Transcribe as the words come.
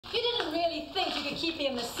You didn't really think you could keep me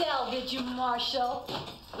in the cell, did you, Marshall?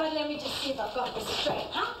 But let me just see if I've got this straight,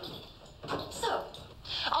 huh? So,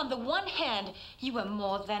 on the one hand, you were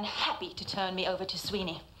more than happy to turn me over to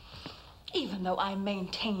Sweeney, even though I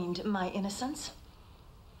maintained my innocence.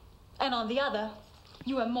 And on the other,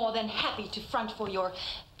 you were more than happy to front for your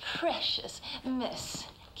precious Miss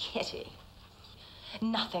Kitty.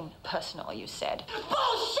 Nothing personal, you said.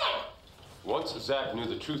 Bullshit! Once Zach knew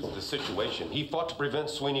the truth of the situation, he fought to prevent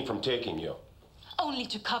Sweeney from taking you. Only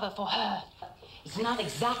to cover for her. It's not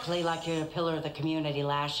exactly like you're a pillar of the community,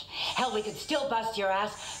 Lash. Hell, we could still bust your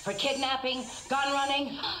ass for kidnapping, gun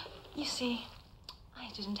running. You see, I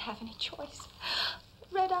didn't have any choice.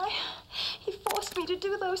 Red Eye, he forced me to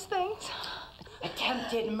do those things.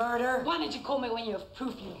 Attempted murder? Why didn't you call me when you have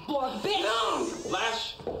proof, you Borg bitch? No!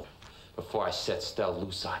 Lash! Before I set Stell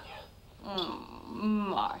loose on you.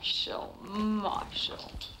 Marshall.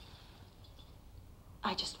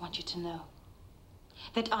 I just want you to know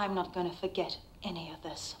that I'm not going to forget any of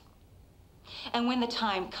this. And when the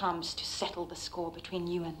time comes to settle the score between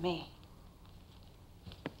you and me,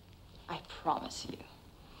 I promise you,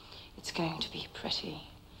 it's going to be pretty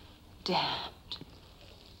damned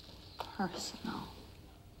personal.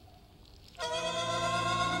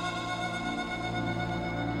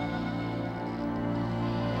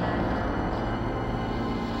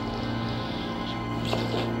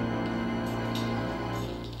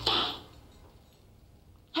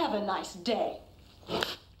 Have a nice day.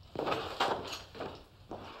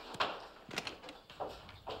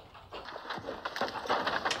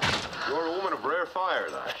 You're a woman of rare fire,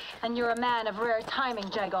 Lash. And you're a man of rare timing,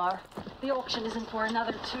 Jagar. The auction isn't for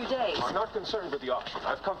another 2 days. I'm not concerned with the auction.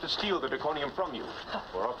 I've come to steal the Draconium from you,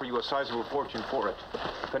 or offer you a sizable fortune for it,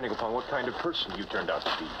 depending upon what kind of person you turned out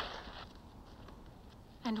to be.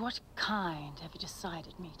 And what kind have you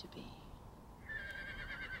decided me to be?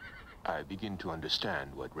 I begin to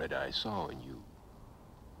understand what Red Eye saw in you.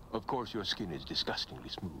 Of course, your skin is disgustingly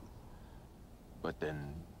smooth. But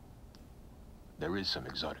then, there is some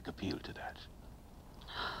exotic appeal to that.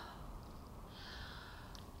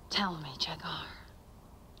 Tell me, Jagar,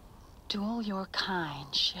 do all your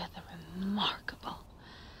kind share the remarkable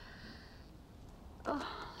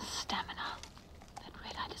stamina that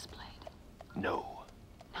Red Eye displayed? No.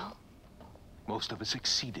 No? Most of us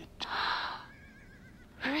exceeded.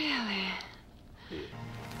 Really? Yeah.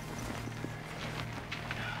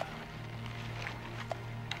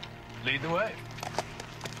 Lead the way.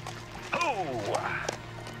 Oh!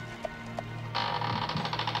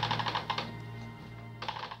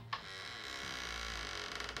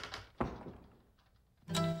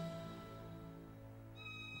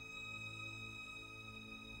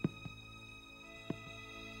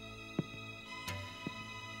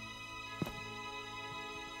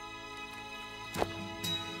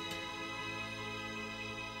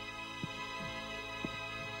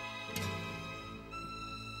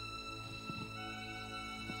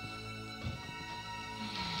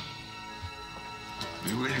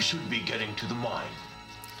 We really should be getting to the mine.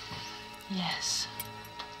 Yes,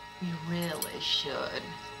 we really should.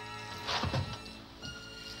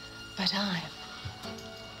 But I'm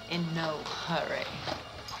in no hurry.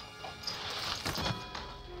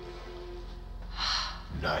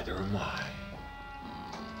 Neither am I.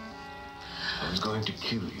 I was going to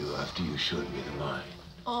kill you after you showed me the mine.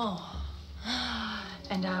 Oh,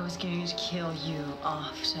 and I was going to kill you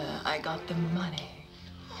after I got the money.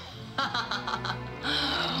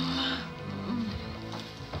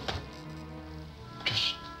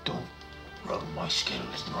 Just don't rub my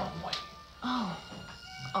scales the wrong way. Oh,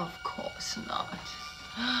 of course not.